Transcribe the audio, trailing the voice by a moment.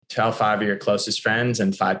tell 5 of your closest friends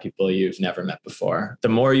and 5 people you've never met before. The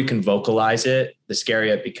more you can vocalize it, the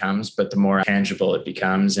scarier it becomes, but the more tangible it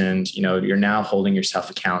becomes. And, you're now holding yourself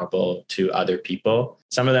accountable to other people.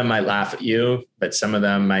 Some of them might laugh at you, but some of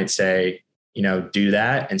them might say, do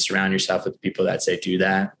that, and surround yourself with people that say, do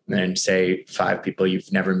that. And then say 5 people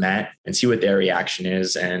you've never met and see what their reaction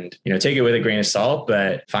is. And, take it with a grain of salt,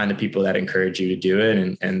 but find the people that encourage you to do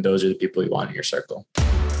it. And those are the people you want in your circle.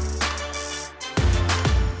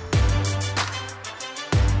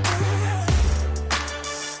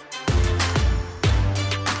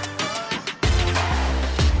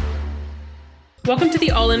 Welcome to the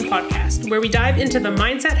All In podcast, where we dive into the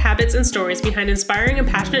mindset, habits, and stories behind inspiring and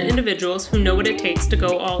passionate individuals who know what it takes to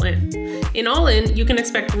go all in. In All In, you can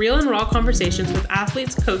expect real and raw conversations with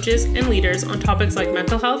athletes, coaches, and leaders on topics like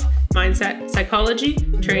mental health, mindset, psychology,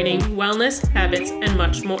 training, wellness, habits, and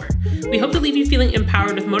much more. We hope to leave you feeling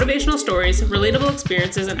empowered with motivational stories, relatable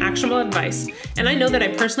experiences, and actionable advice. And I know that I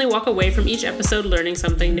personally walk away from each episode learning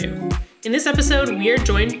something new. In this episode, we are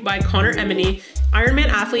joined by Connor Emeny, Ironman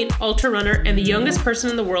athlete, ultra runner, and the youngest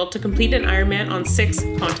person in the world to complete an Ironman on 6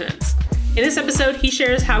 continents. In this episode, he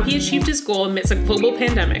shares how he achieved his goal amidst a global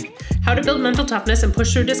pandemic, how to build mental toughness and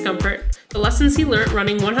push through discomfort, the lessons he learned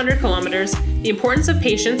running 100 kilometers, the importance of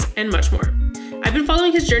patience, and much more. I've been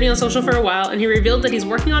following his journey on social for a while, and he revealed that he's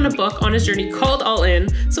working on a book on his journey called All In,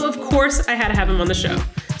 so of course I had to have him on the show.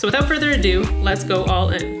 So without further ado, let's go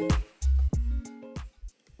all in.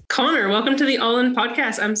 Connor, welcome to the All In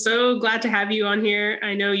podcast. I'm so glad to have you on here.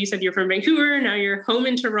 I know you said you're from Vancouver, now you're home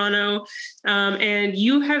in Toronto, and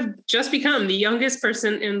you have just become the youngest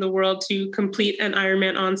person in the world to complete an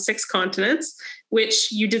Ironman on 6 continents,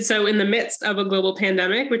 which you did so in the midst of a global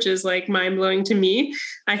pandemic, which is like mind-blowing to me.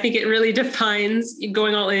 I think it really defines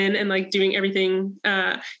going all in and like doing everything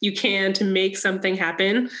you can to make something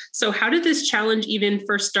happen. So how did this challenge even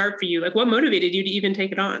first start for you? Like what motivated you to even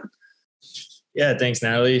take it on? Yeah, thanks,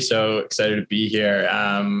 Natalie. So excited to be here.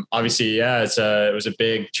 Obviously, it was a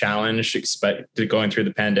big challenge going through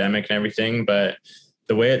the pandemic and everything. But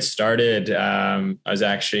the way it started, I was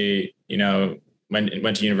actually,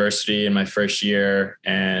 went to university in my first year,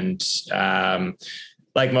 and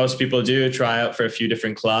like most people do, try out for a few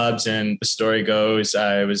different clubs. And the story goes,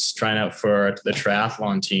 I was trying out for the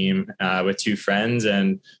triathlon team with 2 friends,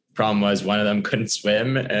 and problem was one of them couldn't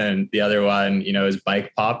swim and the other one, his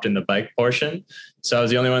bike popped in the bike portion. So I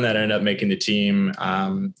was the only one that ended up making the team.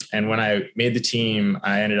 And when I made the team,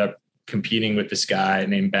 I ended up competing with this guy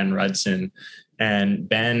named Ben Rudson. And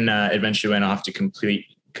Ben eventually went off to complete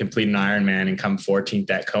an Ironman and come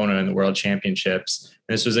 14th at Kona in the World Championships.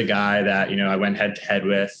 And this was a guy that, I went head to head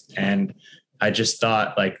with. And I just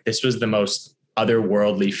thought like this was the most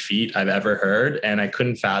otherworldly feat I've ever heard. And I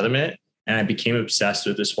couldn't fathom it. And I became obsessed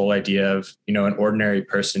with this whole idea of, an ordinary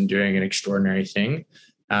person doing an extraordinary thing.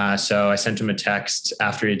 So I sent him a text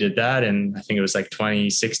after he did that. And I think it was like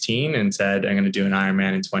 2016 and said, I'm going to do an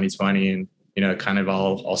Ironman in 2020. And, it kind of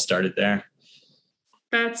all started there.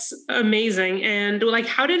 That's amazing. And like,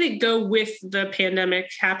 how did it go with the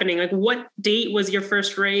pandemic happening? Like what date was your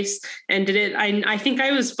first race? And I think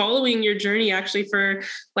I was following your journey actually for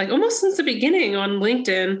like almost since the beginning on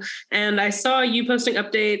LinkedIn. And I saw you posting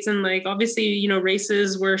updates and like, obviously,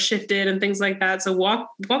 races were shifted and things like that. So walk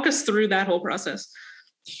us through that whole process.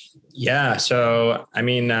 Yeah. So,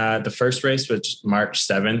 the first race was March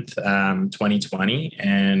 7th, 2020.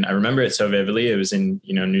 And I remember it so vividly. It was in,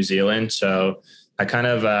 New Zealand. So I kind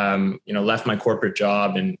of, left my corporate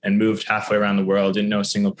job and moved halfway around the world. Didn't know a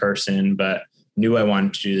single person, but knew I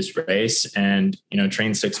wanted to do this race and,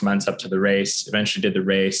 trained 6 months up to the race, eventually did the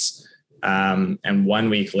race. And 1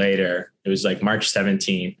 week later, it was like March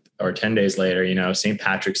 17th or 10 days later, St.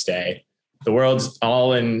 Patrick's Day, the world's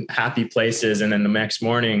all in happy places. And then the next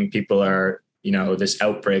morning people are, this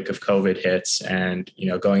outbreak of COVID hits and,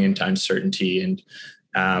 going into uncertainty. And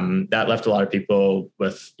that left a lot of people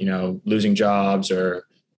with, losing jobs or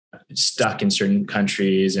stuck in certain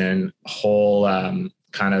countries and whole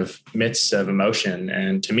kind of midst of emotion.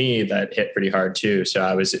 And to me, that hit pretty hard too. So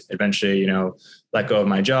I was eventually, let go of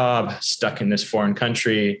my job, stuck in this foreign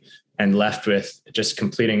country and left with just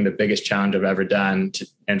completing the biggest challenge I've ever done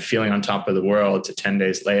and feeling on top of the world to 10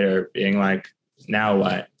 days later being like, now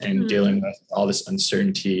what? And dealing with all this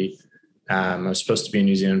uncertainty. I was supposed to be in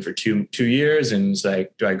New Zealand for two years and it's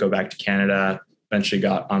like, do I go back to Canada? Eventually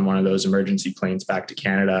got on one of those emergency planes back to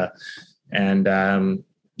Canada. And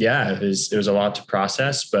it was a lot to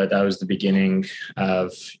process, but that was the beginning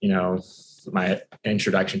of, my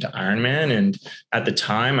introduction to Ironman. And at the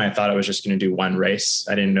time I thought I was just going to do one race.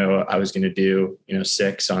 I didn't know I was going to do,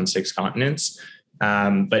 6 on 6 continents.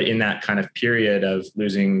 But in that kind of period of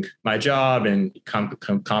losing my job and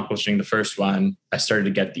accomplishing the first one, I started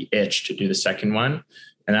to get the itch to do the second one.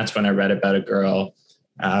 And that's when I read about a girl,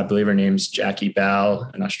 I believe her name's Jackie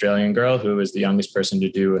Bell, an Australian girl who was the youngest person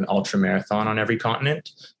to do an ultra marathon on every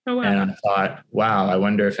continent. Oh, wow. And I thought, wow, I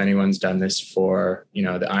wonder if anyone's done this for, the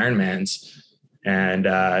Ironmans. And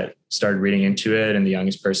started reading into it. And the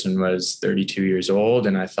youngest person was 32 years old.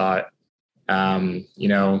 And I thought,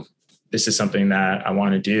 this is something that I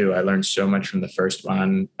want to do. I learned so much from the first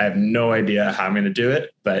one. I have no idea how I'm going to do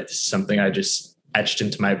it, but it's something I just etched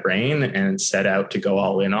into my brain and set out to go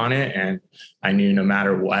all in on it. And I knew no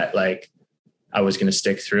matter what, I was going to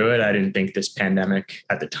stick through it. I didn't think this pandemic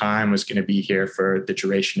at the time was going to be here for the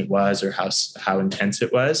duration it was or how intense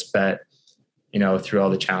it was. But, through all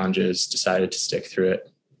the challenges, decided to stick through it.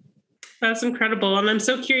 That's incredible. And I'm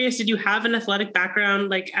so curious, did you have an athletic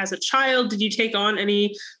background? As a child, did you take on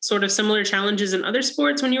any sort of similar challenges in other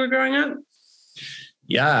sports when you were growing up?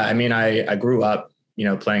 Yeah. I mean, I grew up,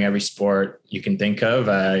 playing every sport you can think of.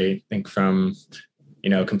 I think from,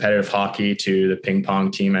 competitive hockey to the ping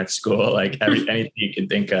pong team at school, anything you can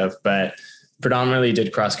think of, but predominantly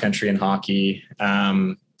did cross country and hockey.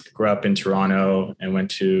 Grew up in Toronto and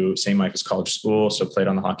went to St. Michael's College School. So played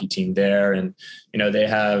on the hockey team there. And, they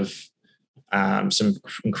have some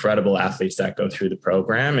incredible athletes that go through the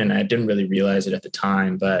program. And I didn't really realize it at the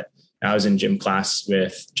time, but I was in gym class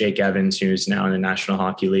with Jake Evans, who's now in the National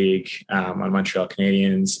Hockey League on Montreal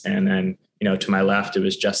Canadiens. And then, to my left, it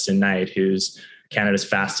was Justin Knight, who's Canada's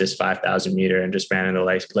fastest 5,000 meter and just ran in the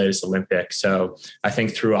latest Olympics. So I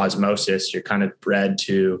think through osmosis, you're kind of bred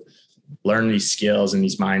to learn these skills and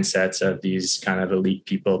these mindsets of these kind of elite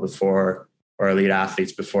people before, or elite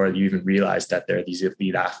athletes before you even realize that they're these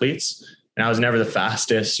elite athletes. And I was never the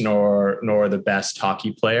fastest nor the best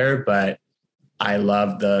hockey player, but I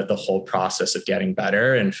loved the whole process of getting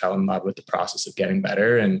better and fell in love with the process of getting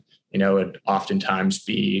better. And, would oftentimes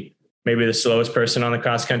be maybe the slowest person on the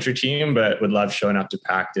cross country team, but would love showing up to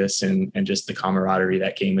practice and just the camaraderie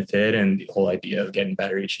that came with it and the whole idea of getting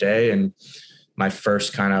better each day. And my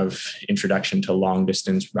first kind of introduction to long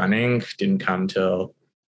distance running didn't come till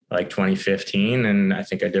 2015. And I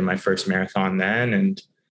think I did my first marathon then, and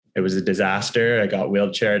it was a disaster. I got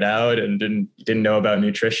wheelchaired out and didn't know about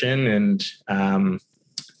nutrition. And,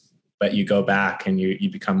 but you go back and you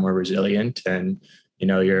become more resilient, and,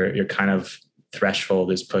 your kind of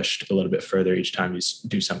threshold is pushed a little bit further each time you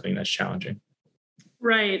do something that's challenging.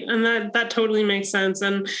 Right. And that totally makes sense.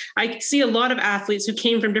 And I see a lot of athletes who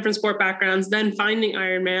came from different sport backgrounds then finding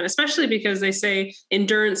Ironman, especially because they say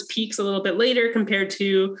endurance peaks a little bit later compared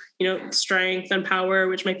to, strength and power,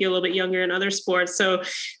 which might be a little bit younger in other sports. So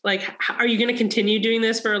are you going to continue doing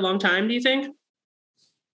this for a long time, do you think?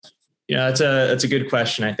 Yeah, that's a good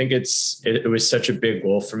question. I think it was such a big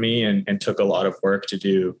goal for me and took a lot of work to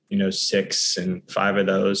do, 6 and 5 of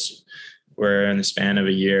those were in the span of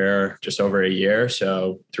a year, just over a year.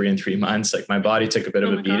 So 3 and 3 months, my body took a bit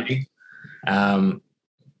of a beating.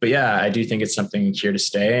 But yeah, I do think it's something here to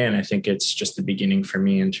stay. And I think it's just the beginning for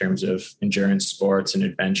me in terms of endurance sports and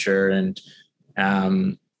adventure. And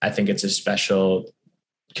I think it's a special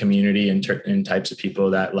community and types of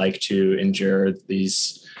people that like to endure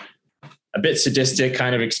these a bit sadistic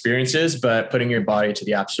kind of experiences, but putting your body to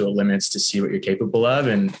the absolute limits to see what you're capable of.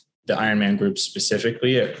 And the Ironman group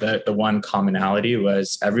specifically, the one commonality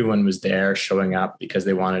was everyone was there showing up because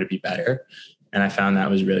they wanted to be better. And I found that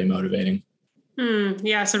was really motivating.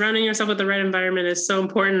 Yeah. Surrounding yourself with the right environment is so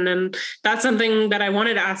important. And that's something that I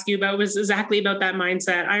wanted to ask you about, was exactly about that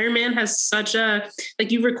mindset. Ironman has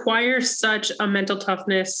you require such a mental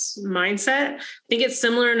toughness mindset. I think it's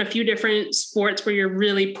similar in a few different sports where you're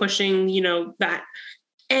really pushing, that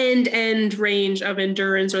end range of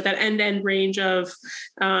endurance or that end range of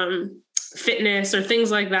fitness or things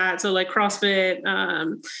like that. So CrossFit,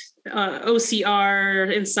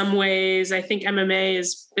 OCR in some ways. I think MMA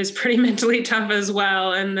is pretty mentally tough as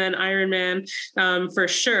well. And then Ironman for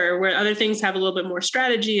sure, where other things have a little bit more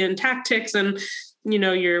strategy and tactics and,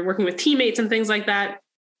 you're working with teammates and things like that.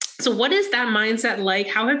 So what is that mindset like?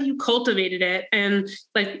 How have you cultivated it? And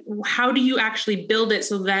how do you actually build it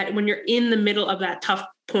so that when you're in the middle of that tough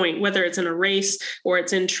point, whether it's in a race or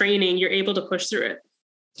it's in training, you're able to push through it?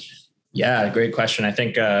 Yeah, great question. I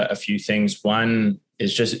think a few things. One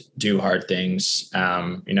is just do hard things.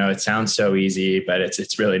 It sounds so easy, but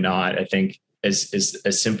it's really not. I think as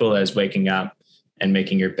simple as waking up and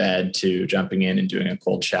making your bed to jumping in and doing a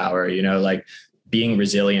cold shower, being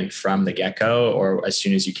resilient from the get-go or as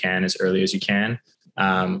soon as you can, as early as you can.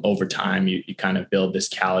 over time, you kind of build this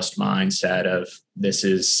calloused mindset of this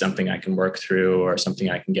is something I can work through or something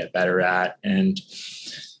I can get better at. And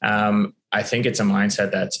I think it's a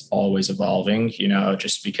mindset that's always evolving.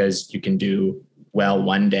 Just because you can do well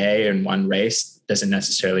one day in one race doesn't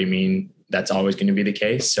necessarily mean that's always going to be the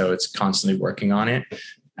case. So it's constantly working on it.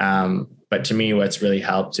 But to me, what's really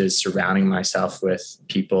helped is surrounding myself with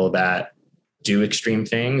people that do extreme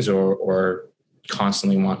things or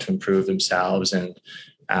constantly want to improve themselves. And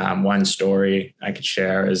one story I could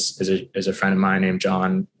share is a friend of mine named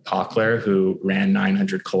John Pockler, who ran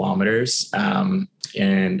 900 kilometers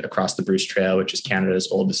and across the Bruce Trail, which is Canada's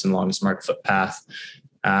oldest and longest marked footpath.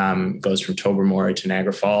 Goes from Tobermory to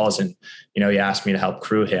Niagara Falls. And, he asked me to help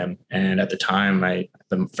crew him. And at the time,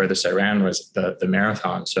 the furthest I ran was the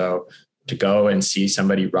marathon. So to go and see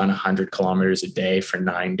somebody run 100 kilometers a day for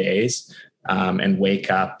 9 days and wake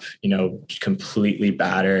up, completely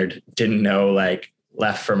battered, didn't know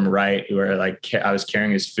left from right, where I was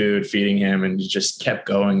carrying his food, feeding him, and he just kept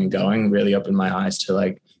going and going, really opened my eyes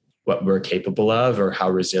to what we're capable of or how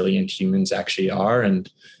resilient humans actually are. And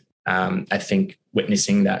I think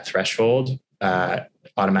witnessing that threshold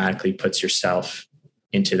automatically puts yourself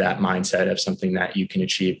into that mindset of something that you can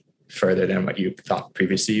achieve further than what you thought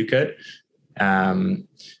previously you could.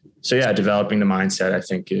 So yeah, developing the mindset, I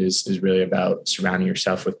think, is really about surrounding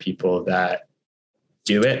yourself with people that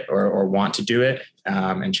do it or want to do it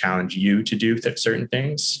and challenge you to do certain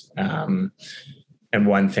things. And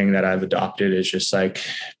one thing that I've adopted is just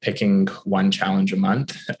picking one challenge a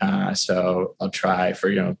month. So I'll try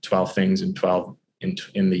for, 12 things in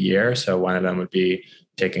the year. So one of them would be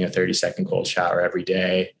taking a 30-second cold shower every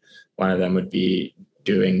day. One of them would be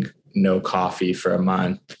doing no coffee for a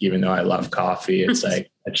month, even though I love coffee. It's a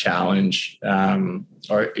challenge,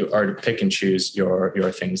 or to pick and choose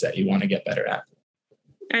your things that you want to get better at.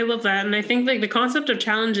 I love that. And I think the concept of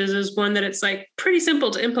challenges is one that it's pretty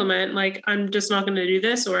simple to implement. I'm just not going to do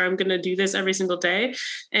this, or I'm going to do this every single day.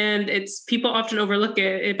 And people often overlook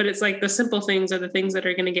it, but it's the simple things are the things that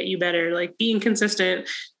are going to get you better. Being consistent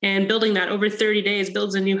and building that over 30 days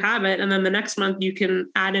builds a new habit. And then the next month you can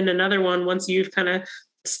add in another one once you've kind of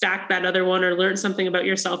stack that other one or learn something about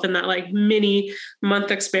yourself in that mini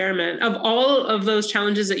month experiment. Of all of those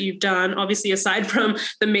challenges that you've done, obviously aside from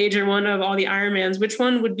the major one of all the Ironmans, which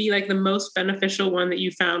one would be the most beneficial one that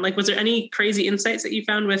you found? Was there any crazy insights that you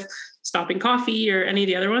found with stopping coffee or any of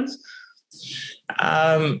the other ones?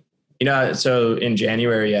 So in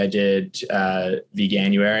January I did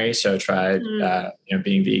Veganuary. So I tried,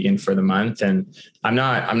 being vegan for the month, and I'm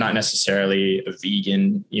not necessarily a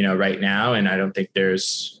vegan, right now. And I don't think there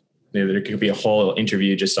could be a whole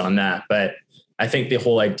interview just on that. But I think the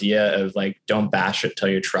whole idea of don't bash it till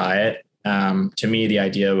you try it. To me, the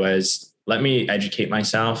idea was, let me educate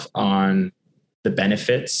myself on the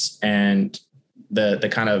benefits and the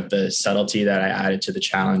kind of the subtlety that I added to the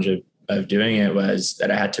challenge of doing it was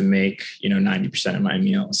that I had to make, 90% of my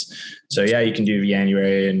meals. So yeah, you can do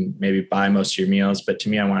January and maybe buy most of your meals. But to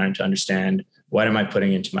me, I wanted to understand, what am I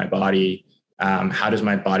putting into my body? How does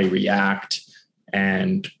my body react?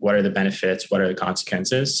 And what are the benefits? What are the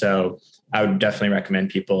consequences? So I would definitely recommend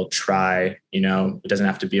people try, it doesn't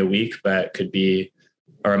have to be a week, but it could be,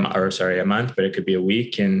 a month, but it could be a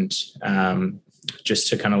week. And just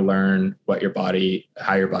to kind of learn how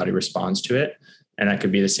your body responds to it. And that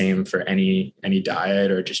could be the same for any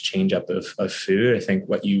diet or just change up of food. I think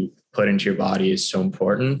what you put into your body is so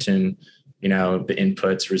important, and, the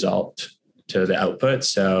inputs result to the output.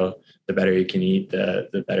 So the better you can eat,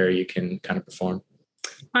 the better you can kind of perform.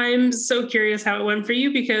 I'm so curious how it went for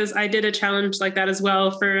you, because I did a challenge like that as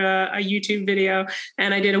well for a YouTube video.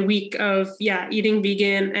 And I did a week of, eating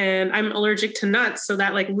vegan, and I'm allergic to nuts. So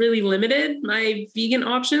that really limited my vegan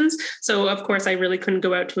options. So of course I really couldn't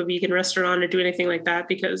go out to a vegan restaurant or do anything like that,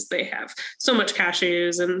 because they have so much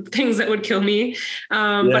cashews and things that would kill me.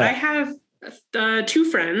 But I have two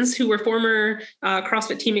friends who were former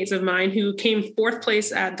CrossFit teammates of mine who came fourth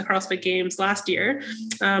place at the CrossFit Games last year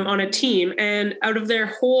on a team. And out of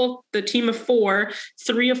the team of four,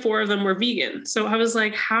 3 or 4 of them were vegan. So I was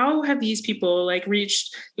like, how have these people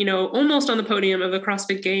reached, almost on the podium of the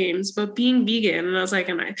CrossFit Games, but being vegan? And I was like,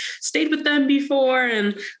 and I stayed with them before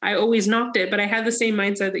and I always knocked it, but I had the same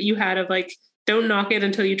mindset that you had of don't knock it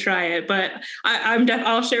until you try it. But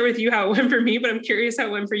I'll share with you how it went for me, but I'm curious how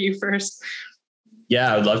it went for you first.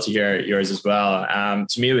 Yeah, I would love to hear yours as well.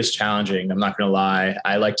 To me, it was challenging. I'm not going to lie.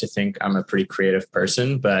 I like to think I'm a pretty creative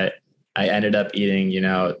person, but I ended up eating,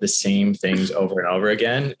 the same things over and over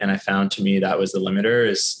again. And I found, to me, that was the limiter.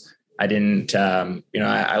 Is I didn't,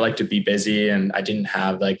 I like to be busy, and I didn't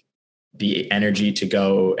have the energy to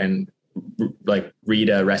go and like read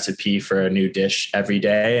a recipe for a new dish every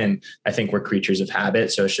day. And I think we're creatures of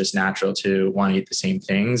habit. So it's just natural to want to eat the same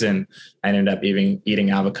things. And I ended up eating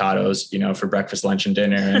avocados, for breakfast, lunch, and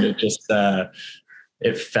dinner. And it just,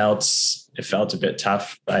 it felt a bit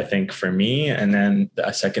tough, I think, for me. And then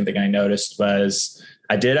the second thing I noticed was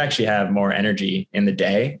I did actually have more energy in the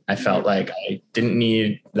day. I felt like I didn't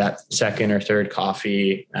need that second or third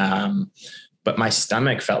coffee. But my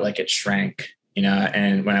stomach felt like it shrank,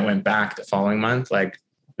 and when I went back the following month, like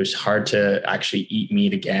it was hard to actually eat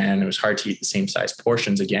meat again. It was hard to eat the same size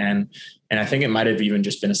portions again. And I think it might've even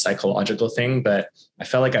just been a psychological thing, but I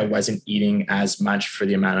felt like I wasn't eating as much for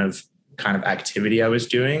the amount of kind of activity I was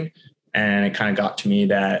doing. And it kind of got to me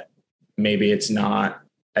that maybe it's not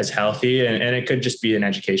as healthy, and it could just be an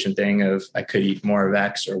education thing of I could eat more of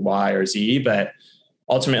X or Y or Z, but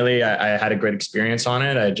ultimately I had a great experience on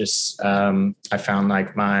it. I just, I found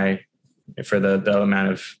like for the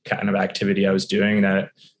amount of kind of activity I was doing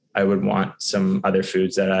that I would want some other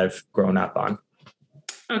foods that I've grown up on.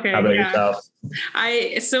 Okay. How about yourself?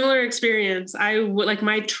 Similar experience. I would like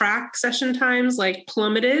my track session times like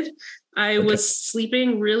plummeted. I was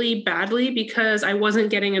sleeping really badly because I wasn't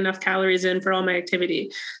getting enough calories in for all my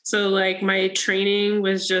activity. So like my training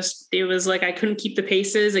was it was like I couldn't keep the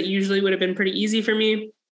paces. It usually would have been pretty easy for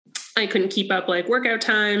me. I couldn't keep up like workout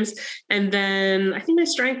times. And then I think my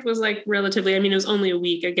strength was like relatively, it was only a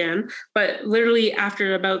week again, but literally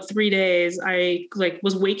after about 3 days, I like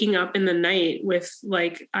was waking up in the night with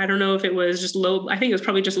like, I don't know if it was just I think it was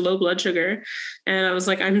probably just low blood sugar. And I was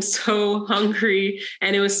like, I'm so hungry.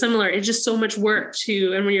 And it was similar. It's just so much work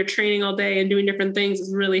too. And when you're training all day and doing different things,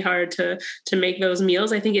 it's really hard to make those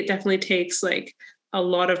meals. I think it definitely takes like a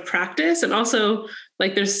lot of practice. And also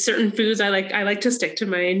like there's certain foods I like to stick to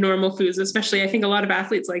my normal foods, especially I think a lot of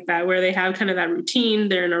athletes like that, where they have kind of that routine,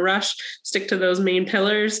 they're in a rush, stick to those main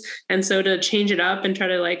pillars. And so to change it up and try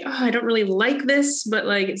to like, oh, I don't really like this, but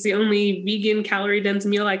like, it's the only vegan calorie dense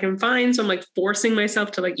meal I can find. So I'm like forcing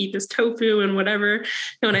myself to like eat this tofu and whatever.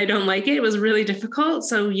 And when I don't like it, it was really difficult.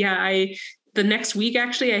 So yeah, the next week,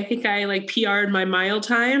 actually, I think I like PR'd my mile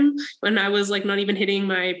time when I was like not even hitting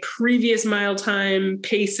my previous mile time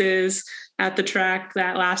paces at the track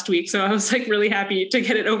that last week. So I was like really happy to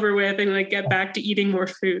get it over with and like get back to eating more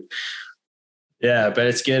food. Yeah, but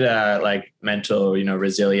it's good, like mental,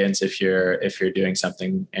 resilience if you're doing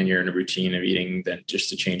something and you're in a routine of eating, then just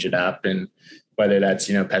to change it up, and whether that's,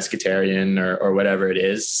 pescatarian or whatever it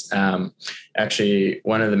is. Actually,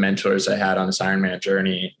 one of the mentors I had on this Ironman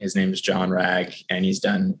journey, his name is John Ragg, and he's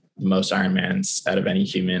done the most Ironmans out of any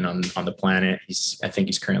human on the planet. I think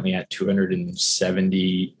he's currently at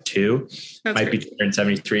 272, might be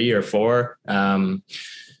 273 or 4.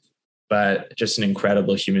 But just an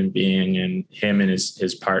incredible human being, and him and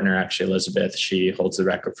his partner, actually Elizabeth, she holds the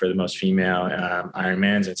record for the most female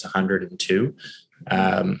Ironmans. It's 102.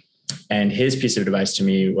 And his piece of advice to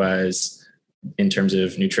me was, in terms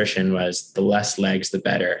of nutrition, was the less legs, the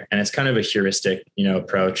better. And it's kind of a heuristic,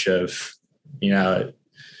 approach of,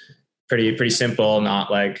 pretty simple,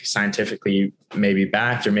 not like scientifically maybe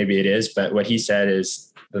backed, or maybe it is, but what he said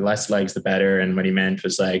is the less legs, the better. And what he meant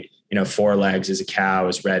was like, 4 legs as a cow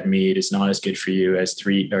is red meat is not as good for you as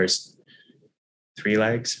 3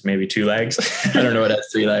 legs, maybe 2 legs. I don't know what has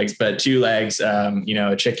 3 legs, but 2 legs,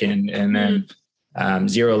 a chicken, and then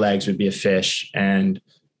 0 legs would be a fish. And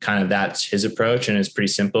kind of that's his approach. And it's pretty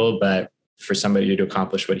simple, but for somebody to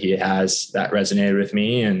accomplish what he has, that resonated with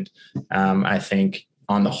me. And I think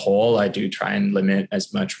on the whole, I do try and limit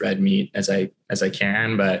as much red meat as I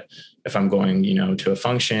can. But if I'm going, to a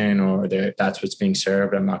function or that's what's being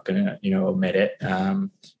served, I'm not going to, omit it, kind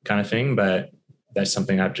of thing. But that's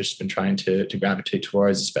something I've just been trying to gravitate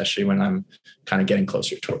towards, especially when I'm kind of getting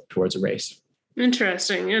closer towards a race.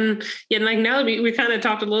 Interesting. And yeah, like now we kind of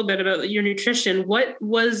talked a little bit about your nutrition. What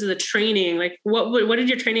was the training? Like what did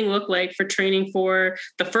your training look like for training for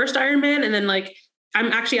the first Ironman? And then like,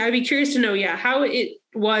 I'd be curious to know, how it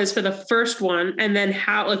was for the first one. And then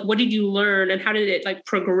how, like, what did you learn and how did it like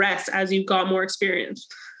progress as you got more experience?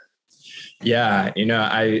 Yeah.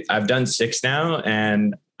 I've done 6 now,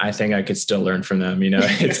 and I think I could still learn from them.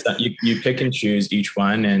 It's you pick and choose each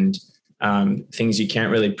one, and things you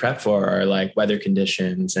can't really prep for are like weather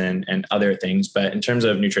conditions and other things. But in terms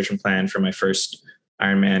of nutrition plan for my first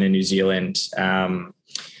Ironman in New Zealand,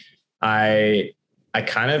 I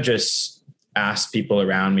kind of just asked people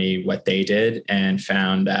around me what they did, and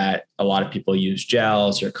found that a lot of people use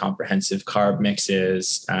gels or comprehensive carb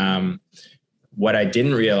mixes. What I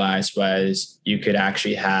didn't realize was you could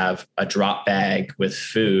actually have a drop bag with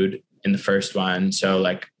food in the first one. So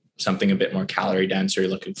like something a bit more calorie dense or you're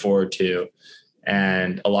looking forward to.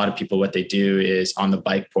 And a lot of people, what they do is on the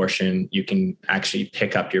bike portion, you can actually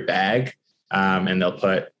pick up your bag, and they'll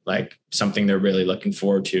put like something they're really looking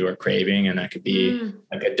forward to or craving. And that could be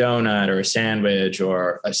like a donut or a sandwich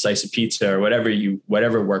or a slice of pizza or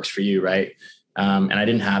whatever works for you. Right. And I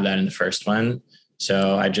didn't have that in the first one.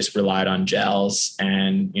 So I just relied on gels,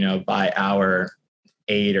 and, by hour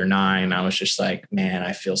 8 or 9, I was just like, man,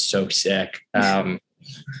 I feel so sick. I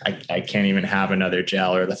can't even have another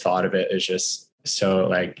gel, or the thought of it is just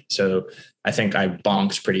so I think I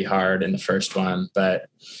bonked pretty hard in the first one, but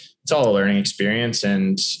it's all a learning experience.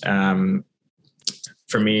 And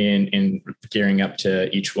for me, in gearing up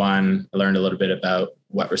to each one, I learned a little bit about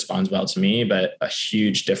what responds well to me, but a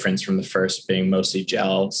huge difference from the first being mostly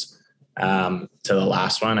gels to the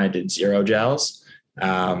last one. I did 0 gels.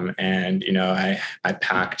 And, I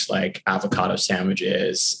packed like avocado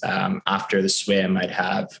sandwiches. After the swim, I'd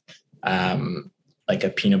have like a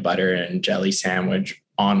peanut butter and jelly sandwich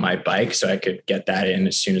on my bike, so I could get that in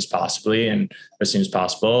as soon as possible.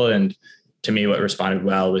 And to me, what responded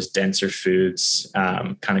well was denser foods,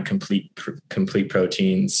 kind of complete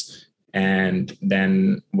proteins. And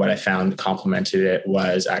then what I found complemented it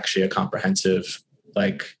was actually a comprehensive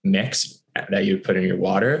like mix that you would put in your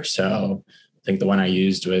water. So I think the one I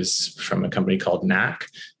used was from a company called NAC,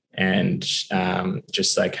 and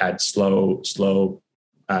just like had slow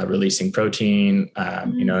releasing protein,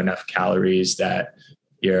 enough calories that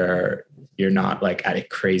you're not like at a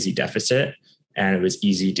crazy deficit, and it was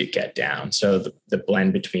easy to get down. So the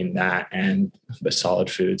blend between that and the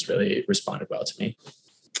solid foods really responded well to me.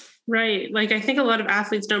 Right. Like, I think a lot of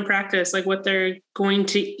athletes don't practice like what they're going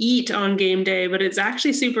to eat on game day, but it's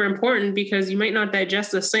actually super important because you might not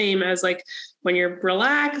digest the same as like when you're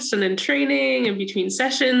relaxed and in training and between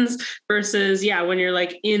sessions versus, when you're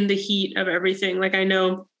like in the heat of everything. Like, I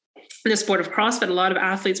know in the sport of CrossFit, a lot of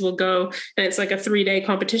athletes will go and it's like a 3-day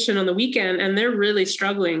competition on the weekend, and they're really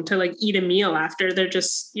struggling to like eat a meal after.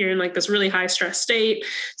 You're in like this really high stress state.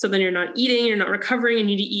 So then you're not eating, you're not recovering, and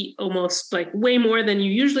you need to eat almost like way more than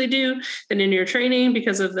you usually do than in your training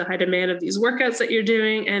because of the high demand of these workouts that you're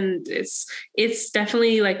doing. And it's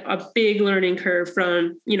definitely like a big learning curve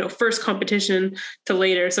from, first competition to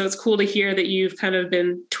later. So it's cool to hear that you've kind of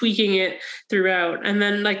been tweaking it throughout. And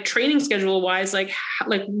then like training schedule wise, like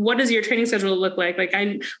what does your training schedule look like? Like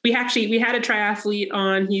we had a triathlete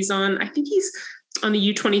on, I think he's on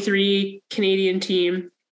the U23 Canadian team.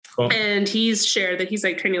 Cool. And he's shared that he's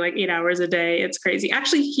like training like 8 hours a day. It's crazy.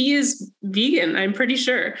 Actually, he is vegan, I'm pretty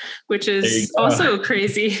sure, which is also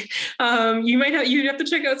crazy. You'd have to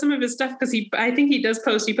check out some of his stuff because I think he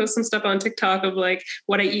post some stuff on TikTok of like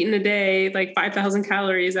what I eat in a day, like 5,000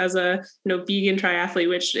 calories as a vegan triathlete,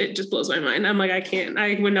 which it just blows my mind. I'm like,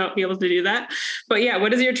 I would not be able to do that. But yeah,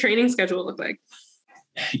 what does your training schedule look like?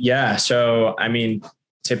 Yeah. So, I mean,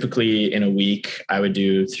 typically in a week, I would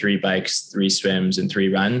do 3 bikes, 3 swims, and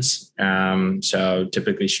 3 runs. So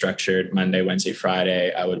typically structured Monday, Wednesday,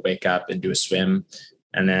 Friday, I would wake up and do a swim.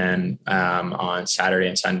 And then on Saturday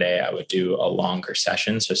and Sunday, I would do a longer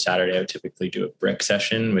session. So Saturday, I would typically do a brick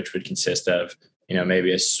session, which would consist of,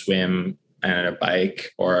 maybe a swim and a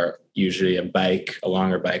bike, or usually a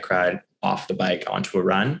longer bike ride off the bike onto a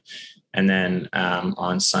run. And then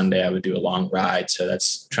on Sunday, I would do a long ride. So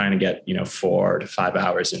that's trying to get, 4 to 5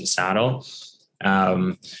 hours in the saddle.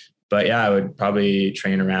 But yeah, I would probably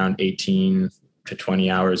train around 18 to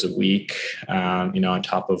 20 hours a week, on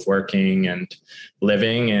top of working and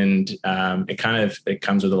living. And it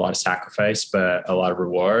comes with a lot of sacrifice, but a lot of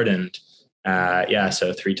reward. And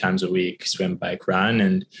so 3 times a week, swim, bike, run.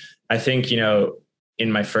 And I think,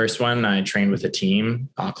 in my first one, I trained with a team,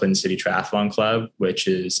 Auckland City Triathlon Club, which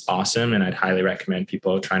is awesome. And I'd highly recommend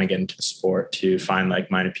people trying to get into the sport to find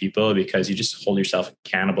like-minded people, because you just hold yourself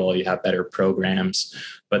accountable. You have better programs.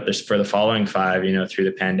 But for the following 5, through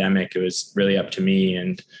the pandemic, it was really up to me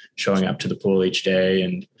and showing up to the pool each day.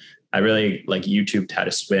 And I really YouTubed how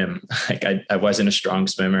to swim. I wasn't a strong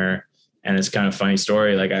swimmer. And it's kind of a funny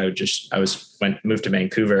story. Moved to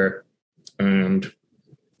Vancouver, and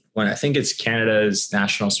when I think it's Canada's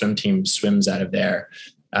national swim team swims out of their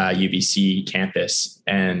UBC campus.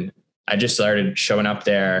 And I just started showing up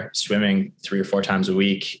there swimming 3 or 4 times a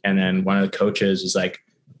week. And then one of the coaches was like,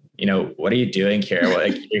 what are you doing here?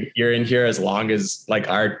 Like, you're in here as long as like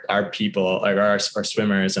our people, like our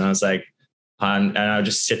swimmers. And I was like, and I would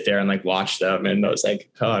just sit there and like watch them. And I was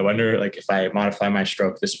like, oh, I wonder like if I modify my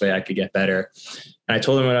stroke this way, I could get better. And I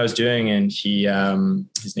told him what I was doing. And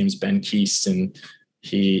his name's Ben Keast, and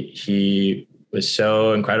he was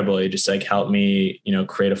so incredible. He just like helped me,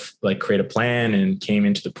 create a plan, and came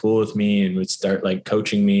into the pool with me and would start like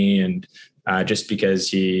coaching me and just because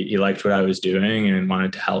he liked what I was doing and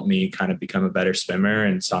wanted to help me kind of become a better swimmer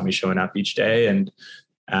and saw me showing up each day. And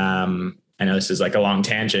I know this is like a long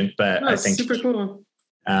tangent, but I think super cool.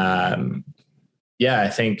 Yeah, I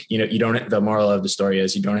think, the moral of the story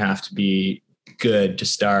is you don't have to be good to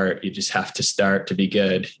start. You just have to start to be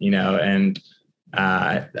good, and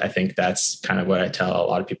I think that's kind of what I tell a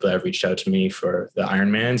lot of people that have reached out to me for the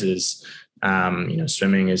Ironmans is,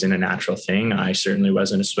 swimming isn't a natural thing. I certainly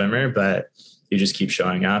wasn't a swimmer, but you just keep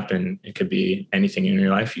showing up, and it could be anything in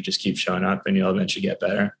your life. You just keep showing up and you'll eventually get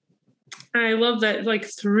better. I love that, like,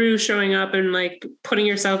 through showing up and like putting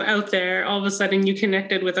yourself out there, all of a sudden you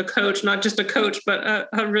connected with a coach, not just a coach, but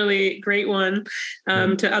a really great one,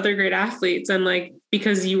 to other great athletes. And like,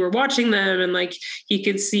 because you were watching them and like, he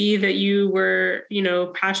could see that you were,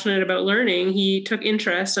 passionate about learning, he took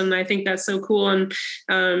interest. And I think that's so cool. And,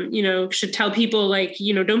 should tell people like,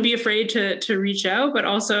 don't be afraid to reach out, but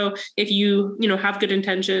also if you, have good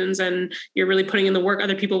intentions and you're really putting in the work,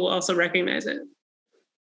 other people will also recognize it.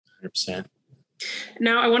 100%.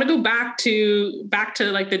 Now I want to go back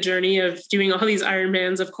to like the journey of doing all these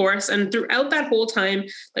Ironmans, of course. And throughout that whole time,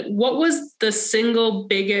 like, what was the single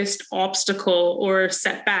biggest obstacle or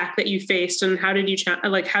setback that you faced, and how did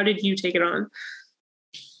you take it on?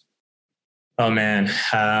 Oh man.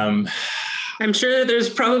 I'm sure there's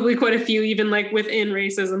probably quite a few, even like within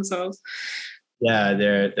races themselves. Yeah,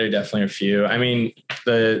 there definitely are a few. I mean,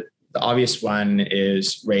 the obvious one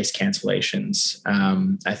is race cancellations.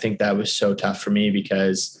 I think that was so tough for me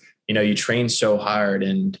because, you train so hard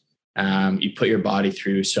and you put your body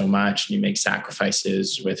through so much and you make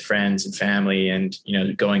sacrifices with friends and family and,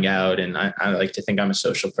 going out. And I like to think I'm a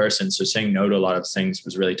social person. So saying no to a lot of things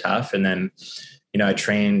was really tough. And then, I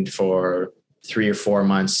trained for 3 or 4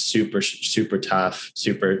 months, super, super tough,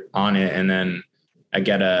 super on it. And then I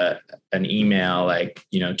get an email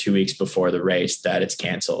 2 weeks before the race that it's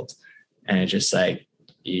canceled. And it's just like,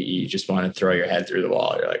 you just want to throw your head through the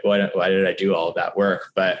wall. You're like, why did I do all of that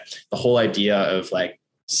work? But the whole idea of like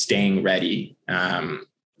staying ready, I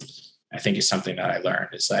think is something that I learned.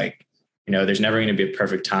 It's like, there's never going to be a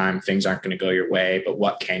perfect time. Things aren't going to go your way, but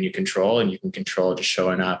what can you control? And you can control just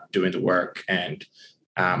showing up, doing the work. And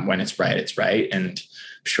when it's right, it's right. And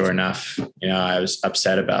sure enough, I was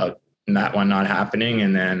upset about that one not happening.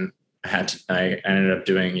 And then I ended up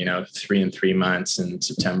doing, 3 in 3 months in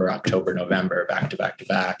September, October, November, back to back to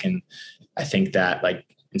back. And I think that like,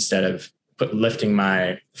 instead of lifting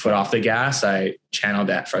my foot off the gas, I channeled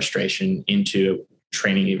that frustration into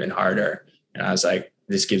training even harder. And I was like,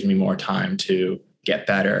 this gives me more time to get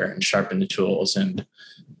better and sharpen the tools. And,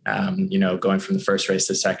 going from the first race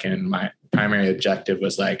to second, my primary objective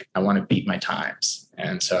was like, I want to beat my times.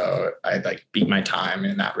 And so I like beat my time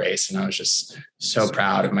in that race. And I was just so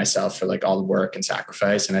proud of myself for like all the work and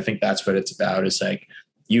sacrifice. And I think that's what it's about, is like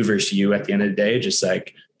you versus you at the end of the day, just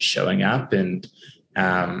like showing up and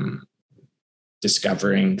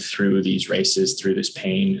discovering through these races, through this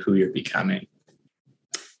pain, who you're becoming.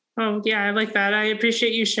 Oh yeah, I like that. I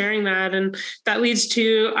appreciate you sharing that. And that leads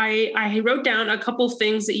to, I wrote down a couple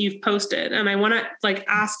things that you've posted, and I want to like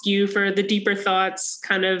ask you for the deeper thoughts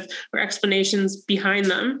kind of, or explanations behind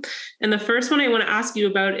them. And the first one I want to ask you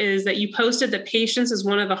about is that you posted that patience is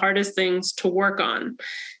one of the hardest things to work on.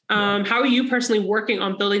 How are you personally working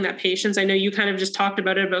on building that patience? I know you kind of just talked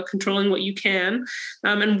about it, about controlling what you can.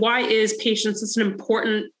 And why is patience such an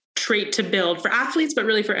important trait to build for athletes, but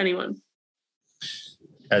really for anyone?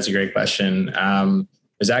 That's a great question.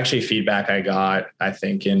 There's actually feedback I got, I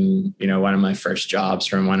think, in, one of my first jobs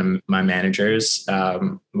from one of my managers,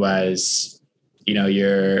 was,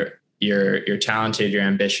 you're talented, you're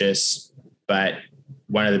ambitious, but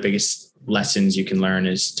one of the biggest lessons you can learn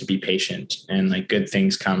is to be patient, and like good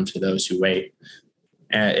things come to those who wait.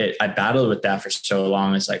 And I battled with that for so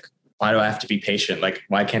long. It's like, why do I have to be patient? Like,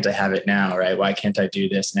 why can't I have it now? Right? Why can't I do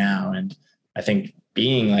this now? And I think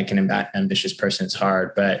being like an ambitious person is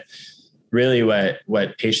hard, but really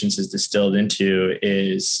what patience is distilled into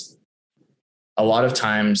is a lot of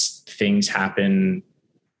times things happen.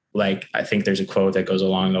 Like, I think there's a quote that goes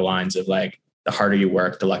along the lines of like, the harder you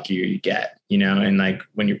work, the luckier you get, and like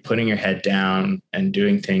when you're putting your head down and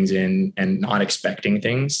doing things and not expecting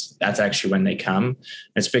things, that's actually when they come.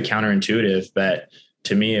 It's a bit counterintuitive, but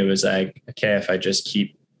to me, it was like, okay, if I just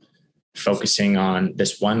keep focusing on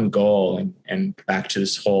this one goal and back to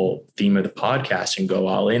this whole theme of the podcast and go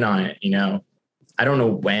all in on it, I don't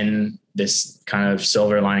know when this kind of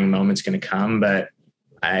silver lining moment's going to come, but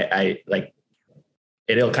I like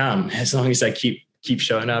it'll come as long as I keep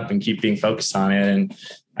showing up and keep being focused on it. And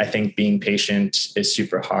I think being patient is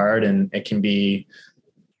super hard, and it can be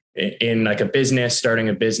in like a business, starting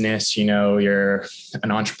a business, you're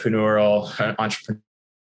an entrepreneur,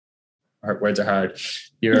 words are hard.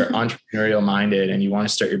 You're entrepreneurial minded and you want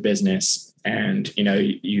to start your business, and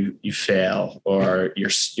you fail, or your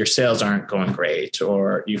sales aren't going great,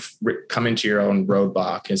 or you've come into your own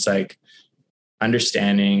roadblock. It's like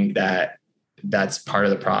understanding that that's part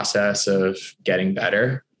of the process of getting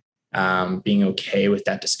better, being okay with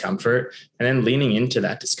that discomfort, and then leaning into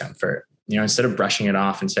that discomfort, instead of brushing it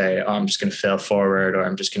off and say, oh, I'm just going to fail forward, or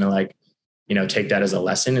I'm just going to take that as a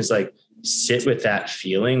lesson. Is like, sit with that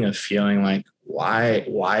feeling of feeling like, why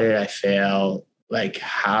did I fail? Like,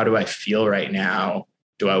 how do I feel right now?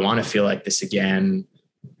 Do I want to feel like this again?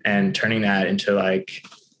 And turning that into like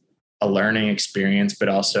a learning experience, but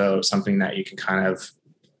also something that you can kind of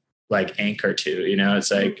like anchor to,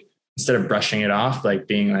 it's like, instead of brushing it off, like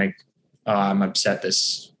being like, oh, I'm upset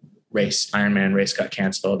this Ironman race got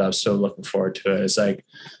canceled. I was so looking forward to it. It's like,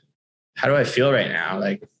 how do I feel right now?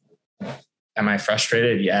 Like, am I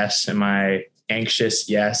frustrated? Yes. Am I anxious?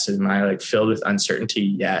 Yes. Am I like filled with uncertainty?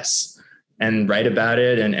 Yes. And write about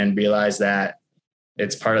it and realize that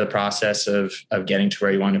it's part of the process of getting to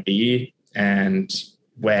where you want to be. And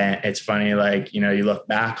when it's funny, like, you look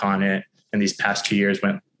back on it and these past 2 years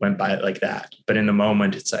went by like that. But in the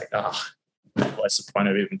moment, it's like, oh, what's the point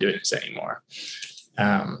of even doing this anymore?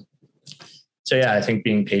 So yeah, I think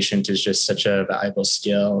being patient is just such a valuable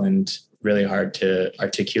skill and really hard to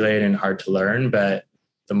articulate and hard to learn. But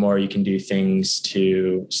the more you can do things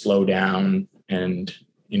to slow down and,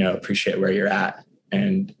 appreciate where you're at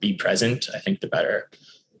and be present, I think the better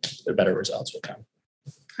results will come.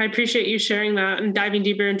 I appreciate you sharing that and diving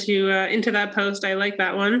deeper into that post. I like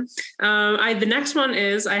that one. The next one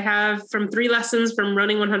is, I have from 3 lessons from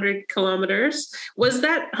running 100 kilometers. Was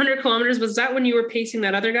that 100 kilometers? Was that when you were pacing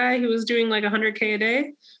that other guy who was doing like 100K a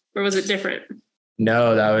day, or was it different?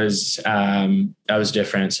 No, that was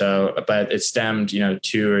different. So, but it stemmed,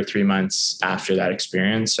 2 or 3 months after that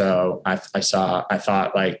experience. So I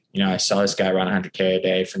thought like, I saw this guy run 100K a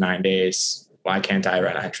day for 9 days. Why can't I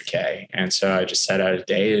run 100K? And so I just set out a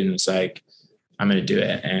date and was like, I'm going to do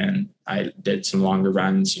it. And I did some longer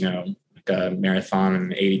runs, like a marathon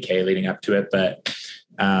and 80K leading up to it. But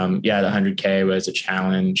the 100K was a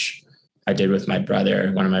challenge I did with my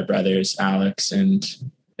brother, one of my brothers, Alex, and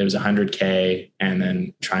it was 100K and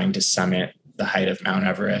then trying to summit the height of Mount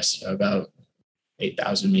Everest, about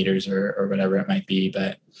 8,000 meters or whatever it might be.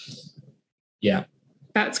 But yeah.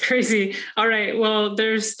 That's crazy. All right. Well,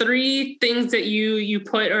 there's 3 things that you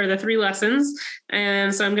put, or the 3 lessons.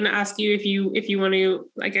 And so I'm going to ask you if you want to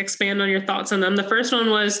like expand on your thoughts on them. The first one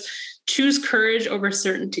was choose courage over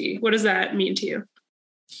certainty. What does that mean to you?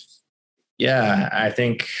 Yeah, I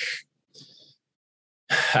think,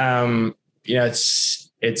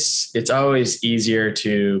 it's always easier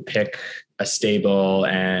to pick a stable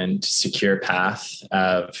and secure path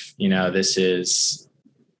of, this is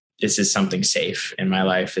something safe in my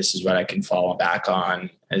life. This is what I can fall back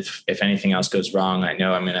on. If anything else goes wrong, I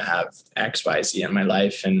know I'm going to have X, Y, Z in my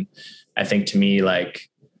life. And I think to me, like,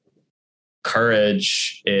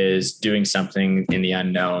 courage is doing something in the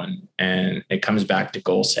unknown. And it comes back to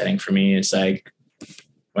goal setting for me. It's like,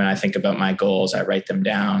 when I think about my goals, I write them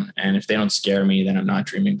down. And if they don't scare me, then I'm not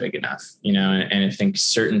dreaming big enough, and I think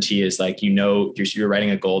certainty is like, you're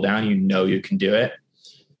writing a goal down, you can do it.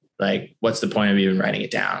 Like, what's the point of even writing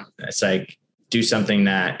it down? It's like, do something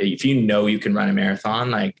that if you can run a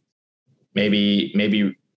marathon, like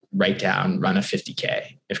maybe write down, run a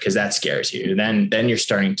 50K, because that scares you. Then you're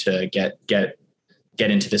starting to get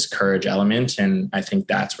into this courage element. And I think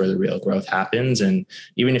that's where the real growth happens. And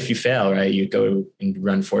even if you fail, right, you go and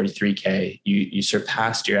run 43K, you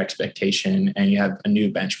surpassed your expectation and you have a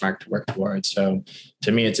new benchmark to work towards. So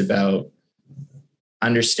to me, it's about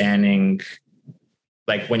understanding,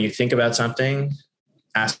 like, when you think about something,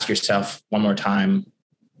 ask yourself one more time,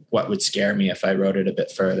 what would scare me if I wrote it a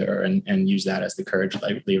bit further, and use that as the courage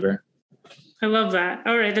lever. I love that.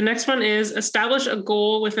 All right. The next one is establish a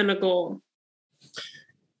goal within a goal.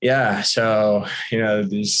 Yeah. So,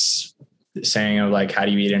 this saying of like, how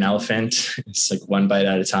do you eat an elephant? It's like one bite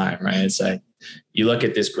at a time, right? It's like, you look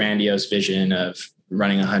at this grandiose vision of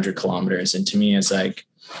running 100 kilometers. And to me, it's like,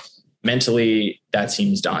 mentally, that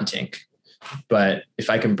seems daunting. But if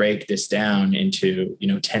I can break this down into,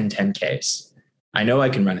 10 10Ks, I know I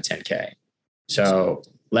can run a 10K. So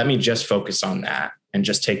let me just focus on that and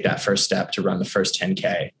just take that first step to run the first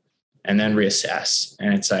 10K and then reassess.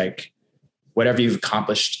 And it's like, whatever you've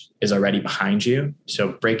accomplished is already behind you. So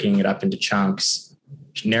breaking it up into chunks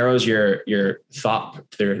narrows your thought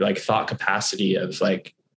capacity of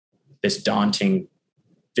like this daunting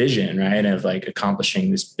vision, right, of like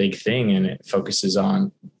accomplishing this big thing, and it focuses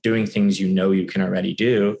on doing things you can already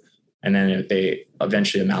do, and then they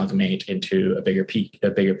eventually amalgamate into a bigger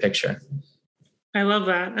picture. I love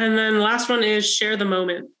that. And then the last one is share the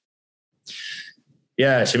moment.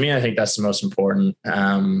 Yeah, to me, I think that's the most important.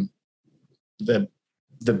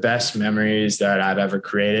 The best memories that I've ever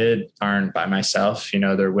created aren't by myself.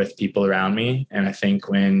 They're with people around me. And I think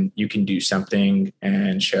when you can do something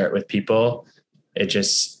and share it with people, it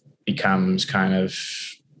just becomes kind of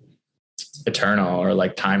eternal or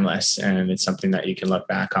like timeless. And it's something that you can look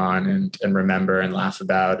back on and remember and laugh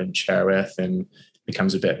about and share with, and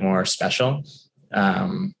becomes a bit more special.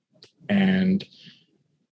 And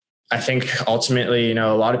I think ultimately,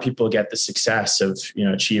 a lot of people get the success of,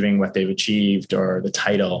 achieving what they've achieved or the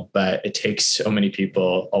title, but it takes so many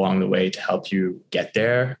people along the way to help you get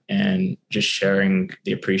there, and just sharing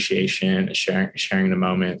the appreciation, sharing the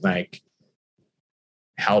moment, like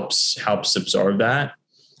helps absorb that.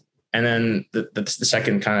 And then the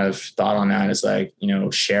second kind of thought on that is like,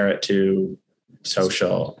 share it to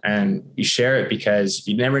social, and you share it because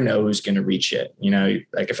you never know who's going to reach it.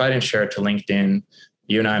 Like if I didn't share it to LinkedIn,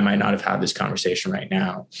 you and I might not have had this conversation right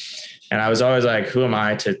now. And I was always like, who am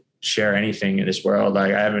I to share anything in this world?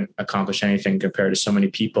 Like I haven't accomplished anything compared to so many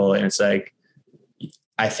people. And it's like,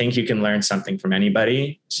 I think you can learn something from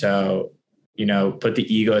anybody. So, put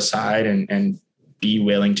the ego aside and be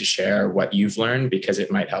willing to share what you've learned, because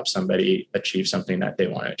it might help somebody achieve something that they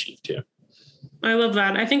want to achieve too. I love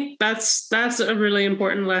that. I think that's a really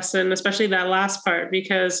important lesson, especially that last part,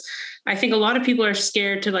 because I think a lot of people are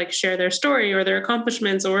scared to like share their story or their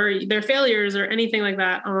accomplishments or their failures or anything like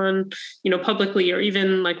that on, publicly, or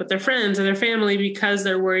even like with their friends or their family, because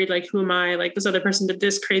they're worried, like, who am I? Like this other person did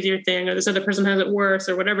this crazier thing, or this other person has it worse,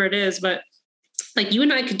 or whatever it is. But like you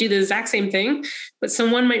and I could do the exact same thing, but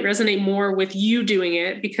someone might resonate more with you doing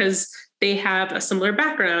it because they have a similar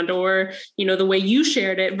background, or, the way you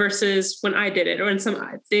shared it versus when I did it, or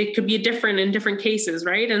they could be different in different cases.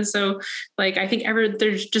 Right. And so like, I think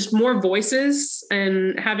there's just more voices,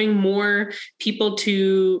 and having more people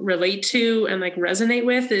to relate to and like resonate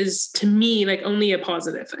with is, to me, like only a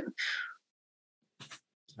positive thing.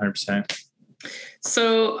 100%.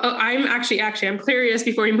 So I'm curious,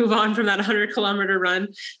 before we move on from that 100-kilometer run,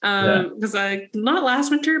 because not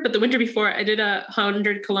last winter, but the winter before, I did a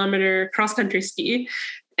 100-kilometer cross-country ski.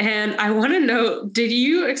 And I want to know, did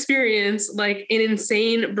you experience like an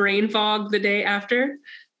insane brain fog the day after?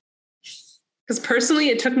 Because personally,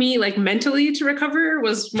 it took me like mentally to recover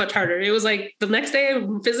was much harder. It was like the next day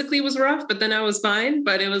physically was rough, but then I was fine.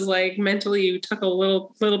 But it was like mentally, it took a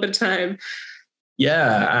little bit of time.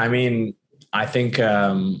 Yeah. I mean, I think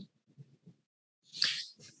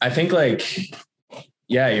like,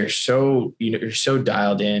 yeah, you're so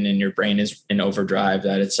dialed in, and your brain is in overdrive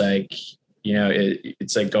that it's like,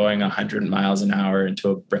 it's like going 100 miles an hour into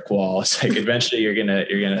a brick wall. It's like, eventually you're going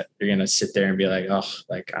to sit there and be like, oh,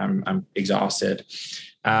 like I'm exhausted.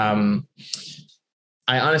 I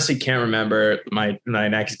honestly can't remember my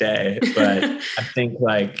next day, but I think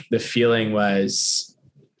like the feeling was,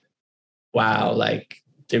 wow, like,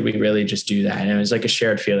 did we really just do that? And it was like a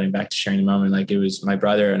shared feeling, back to sharing the moment. Like it was my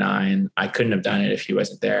brother and I couldn't have done it if he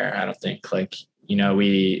wasn't there. I don't think, like,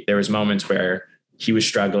 there was moments where he was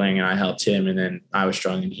struggling and I helped him, and then I was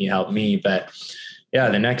struggling and he helped me. But yeah,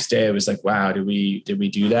 the next day it was like, wow, did we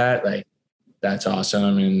do that? Like, that's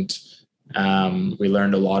awesome. And we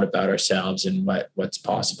learned a lot about ourselves and what's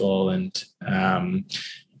possible. And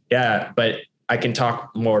but I can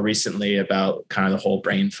talk more recently about kind of the whole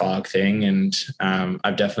brain fog thing. And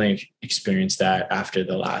I've definitely experienced that after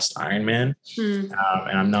the last Ironman. And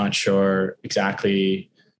I'm not sure exactly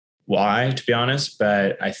why, to be honest,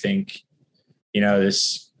 but I think,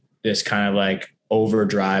 this kind of like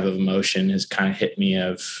overdrive of emotion has kind of hit me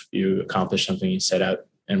of, you accomplish something you set out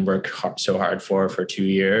and work so hard for 2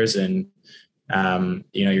 years. And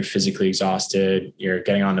you're physically exhausted, you're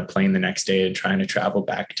getting on the plane the next day and trying to travel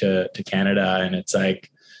back to Canada. And it's like,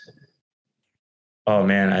 oh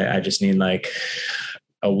man, I just need like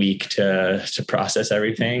a week to process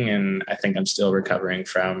everything. And I think I'm still recovering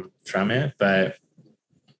from it, but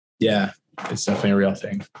yeah, it's definitely a real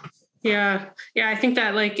thing. Yeah. I think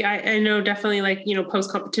that like, I know definitely like,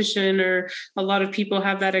 post competition, or a lot of people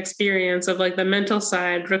have that experience of like the mental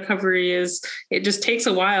side recovery it just takes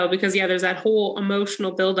a while, because there's that whole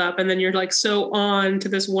emotional buildup, and then you're like so on to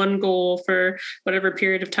this one goal for whatever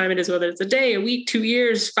period of time it is, whether it's a day, a week, 2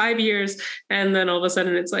 years, 5 years. And then all of a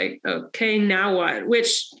sudden it's like, okay, now what?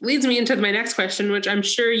 Which leads me into my next question, which I'm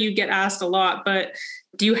sure you get asked a lot, but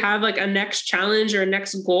do you have like a next challenge or a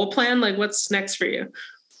next goal plan? Like what's next for you?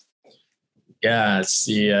 Yeah, it's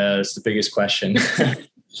the biggest question.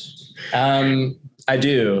 I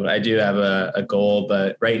do have a goal,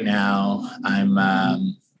 but right now I'm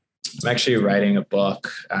actually writing a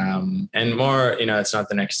book, and more, it's not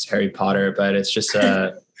the next Harry Potter, but it's just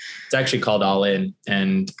it's actually called All In,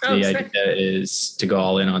 and the idea is to go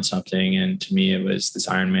all in on something. And to me, it was this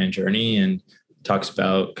Ironman journey, and talks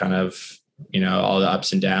about kind of all the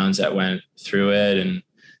ups and downs that went through it,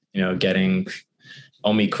 and getting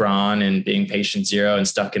Omicron and being patient zero and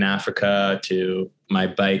stuck in Africa, to my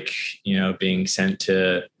bike, being sent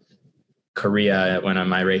to Korea when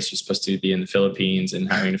my race was supposed to be in the Philippines,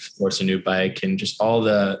 and having to force a new bike, and just all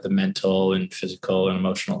the mental and physical and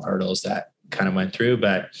emotional hurdles that kind of went through.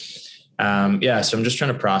 But so I'm just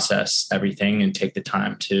trying to process everything and take the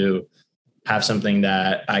time to have something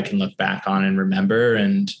that I can look back on and remember,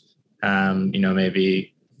 and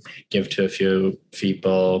maybe give to a few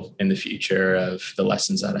people in the future of the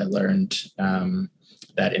lessons that I learned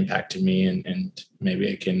that impacted me, and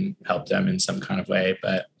maybe I can help them in some kind of way.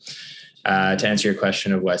 But to answer your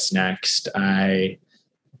question of what's next, I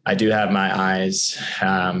do have my eyes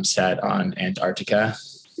set on Antarctica.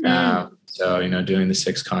 So, doing the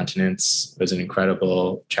 6 continents was an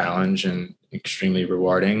incredible challenge and extremely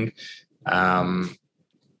rewarding.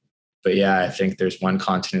 But yeah, I think there's one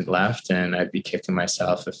continent left, and I'd be kicking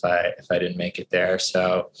myself if I didn't make it there.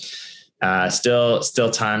 So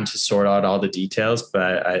still time to sort out all the details,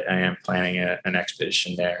 but I am planning an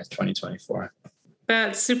expedition there in 2024.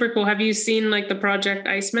 That's super cool. Have you seen like the Project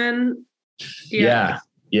Iceman? Yeah.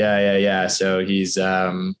 So he's,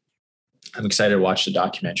 I'm excited to watch the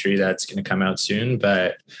documentary that's going to come out soon,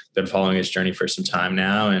 but been following his journey for some time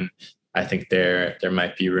now. And I think there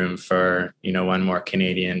might be room for, one more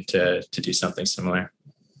Canadian to do something similar.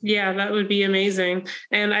 Yeah, that would be amazing.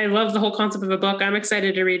 And I love the whole concept of a book. I'm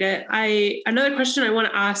excited to read it. Another question I want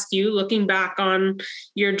to ask you, looking back on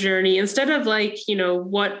your journey, instead of like,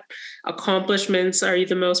 what accomplishments are you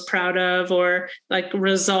the most proud of, or like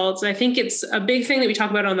results, I think it's a big thing that we talk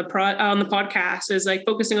about on the podcast is like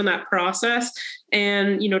focusing on that process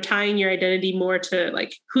and, tying your identity more to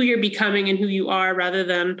like who you're becoming and who you are rather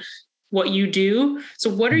than what you do. So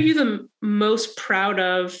what are you the most proud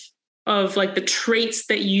of like the traits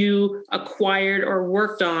that you acquired or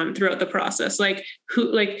worked on throughout the process? Like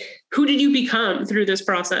who did you become through this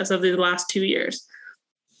process of the last 2 years?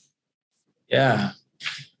 Yeah.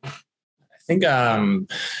 I think,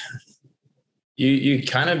 you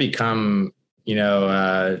kind of become,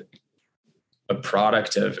 a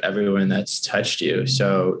product of everyone that's touched you.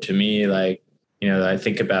 So to me, like, I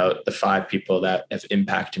think about the 5 people that have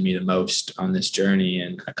impacted me the most on this journey,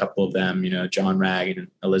 and a couple of them, John Ragg and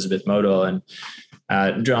Elizabeth Modell.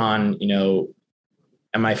 And John,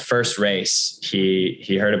 at my first race,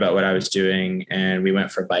 he heard about what I was doing, and we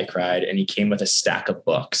went for a bike ride, and he came with a stack of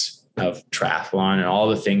books of triathlon and all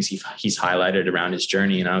the things he's highlighted around his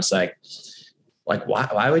journey. And I was like,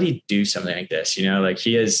 why would he do something like this? Like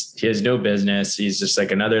he has no business. He's just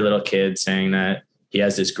like another little kid saying that he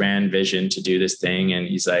has this grand vision to do this thing. And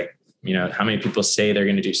he's like, how many people say they're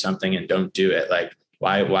going to do something and don't do it? Like,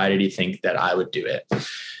 why did he think that I would do it? And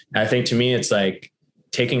I think to me, it's like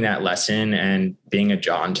taking that lesson and being a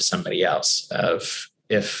John to somebody else. Of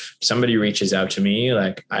if somebody reaches out to me,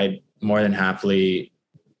 like I'd more than happily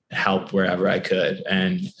help wherever I could.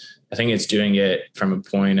 And I think it's doing it from a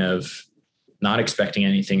point of not expecting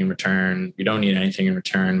anything in return. You don't need anything in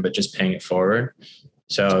return, but just paying it forward.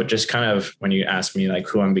 So just kind of when you ask me like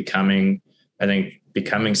who I'm becoming, I think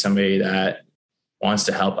becoming somebody that wants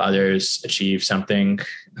to help others achieve something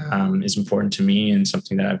is important to me, and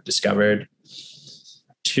something that I've discovered.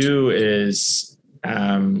 2 is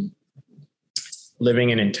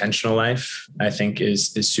living an intentional life, I think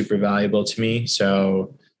is super valuable to me.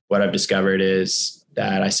 So what I've discovered is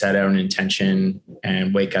that I set out an intention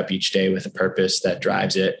and wake up each day with a purpose that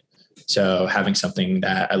drives it. So having something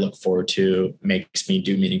that I look forward to makes me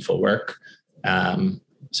do meaningful work.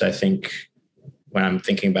 So I think when I'm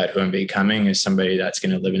thinking about who I'm becoming is somebody that's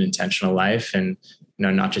going to live an intentional life, and,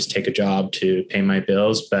 not just take a job to pay my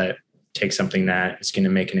bills, but take something that is going to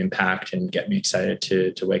make an impact and get me excited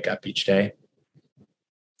to wake up each day.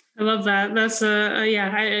 I love that. That's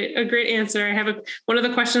a great answer. I have one of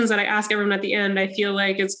the questions that I ask everyone at the end. I feel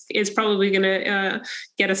like it's probably going to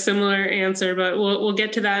get a similar answer, but we'll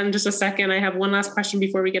get to that in just a second. I have one last question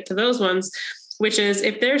before we get to those ones, which is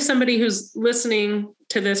if there's somebody who's listening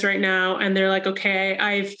to this right now and they're like, okay,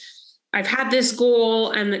 I've had this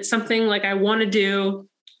goal and it's something like I want to do.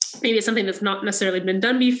 Maybe it's something that's not necessarily been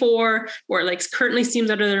done before, or like currently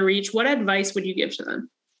seems out of their reach. What advice would you give to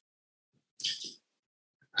them?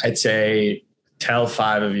 I'd say tell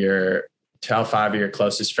 5 of your tell 5 of your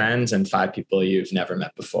closest friends and 5 people you've never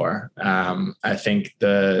met before. I think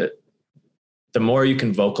the more you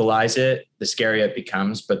can vocalize it, the scarier it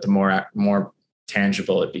becomes, but the more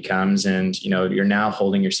tangible it becomes. And, you're now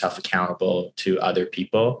holding yourself accountable to other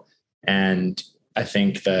people. And I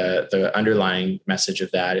think the underlying message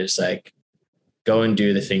of that is like, go and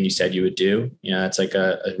do the thing you said you would do. It's like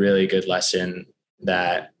a really good lesson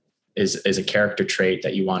that is a character trait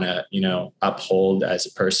that you want to, uphold as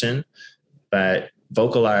a person, but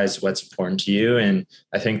vocalize what's important to you. And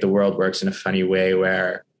I think the world works in a funny way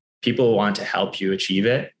where people want to help you achieve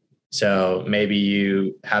it. So maybe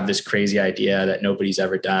you have this crazy idea that nobody's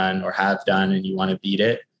ever done or have done, and you want to beat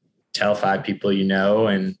it. Tell 5 people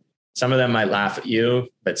and some of them might laugh at you,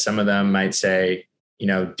 but some of them might say,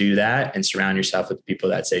 do that, and surround yourself with people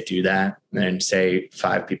that say do that, and then say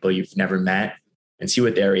 5 people you've never met and see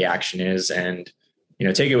what their reaction is. And,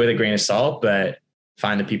 take it with a grain of salt, but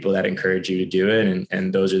find the people that encourage you to do it.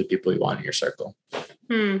 And those are the people you want in your circle.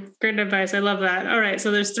 Great advice. I love that. All right.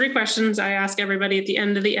 So there's 3 questions I ask everybody at the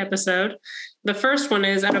end of the episode. The first one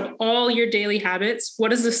is, out of all your daily habits,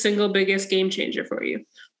 what is the single biggest game changer for you?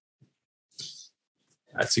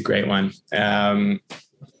 That's a great one. I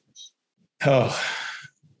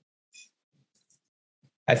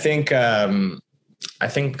think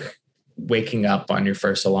waking up on your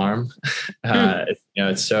first alarm,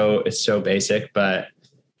 it's so basic, but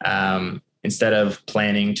instead of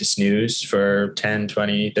planning to snooze for 10,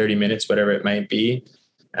 20, 30 minutes, whatever it might be,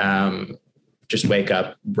 just wake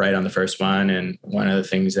up right on the first one. And one of the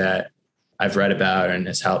things that I've read about and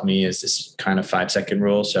has helped me is this kind of 5-second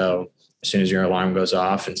rule. So as soon as your alarm goes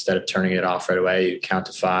off, instead of turning it off right away, you count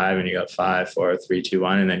to 5 and you go 5, 4, 3, 2,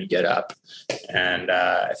 1, and then you get up. And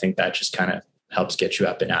I think that just kind of helps get you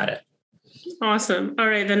up and at it. Awesome. All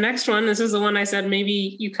right. The next one, this is the one I said,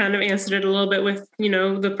 maybe you kind of answered it a little bit with,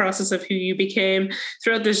 the process of who you became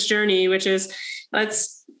throughout this journey, which is,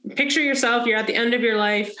 let's picture yourself. You're at the end of your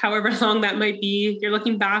life, however long that might be. You're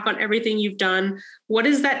looking back on everything you've done. What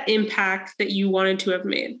is that impact that you wanted to have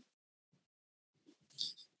made?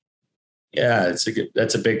 Yeah,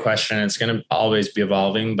 that's a big question. It's going to always be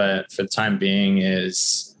evolving, but for the time being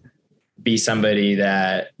is be somebody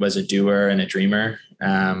that was a doer and a dreamer.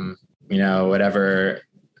 Whatever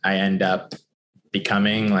I end up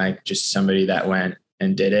becoming, like just somebody that went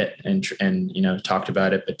and did it and talked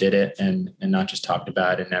about it, but did it and not just talked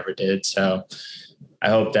about it and never did. So I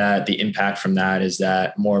hope that the impact from that is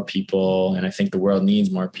that more people, and I think the world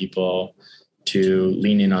needs more people to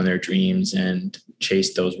lean in on their dreams and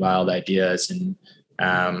chase those wild ideas. And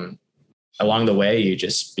along the way, you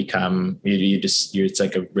just become, it's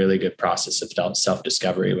like a really good process of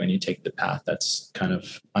self-discovery when you take the path that's kind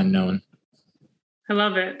of unknown. I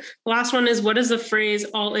love it. Last one is, what does the phrase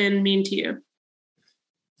all in mean to you?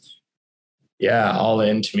 Yeah, all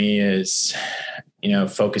in to me is,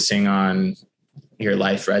 focusing on your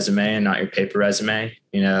life resume and not your paper resume.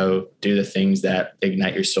 Do the things that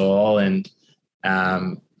ignite your soul and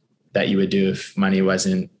that you would do if money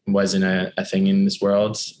wasn't a thing in this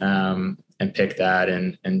world, and pick that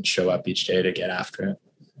and show up each day to get after it.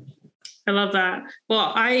 I love that.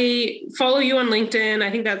 Well, I follow you on LinkedIn.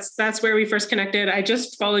 I think that's where we first connected. I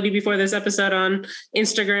just followed you before this episode on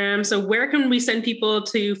Instagram. So where can we send people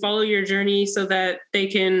to follow your journey so that they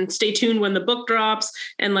can stay tuned when the book drops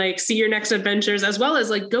and see your next adventures, as well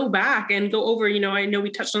as go back and go over, I know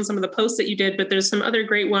we touched on some of the posts that you did, but there's some other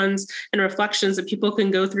great ones and reflections that people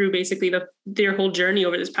can go through basically their whole journey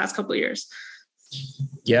over this past couple of years.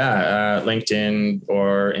 Yeah, LinkedIn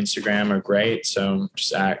or Instagram are great. So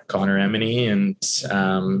just at Connor Emeny, and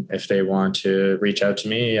if they want to reach out to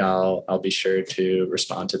me, I'll be sure to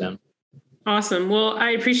respond to them. Awesome. Well, I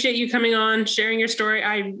appreciate you coming on, sharing your story.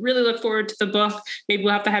 I really look forward to the book. Maybe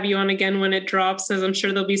we'll have to have you on again when it drops, as I'm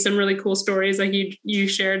sure there'll be some really cool stories. Like you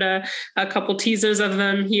shared a couple teasers of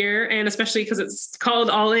them here, and especially because it's called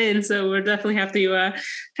All In. So we'll definitely have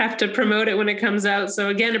to promote it when it comes out. So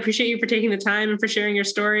again, appreciate you for taking the time and for sharing your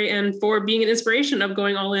story and for being an inspiration of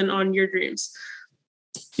going all in on your dreams.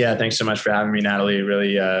 Yeah. Thanks so much for having me, Natalie.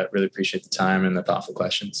 Really appreciate the time and the thoughtful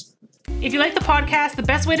questions. If you like the podcast, the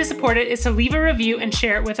best way to support it is to leave a review and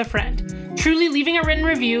share it with a friend. Truly leaving a written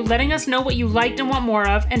review, letting us know what you liked and want more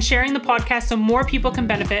of, and sharing the podcast so more people can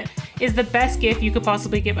benefit is the best gift you could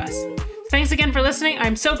possibly give us. Thanks again for listening.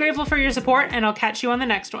 I'm so grateful for your support, and I'll catch you on the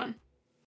next one.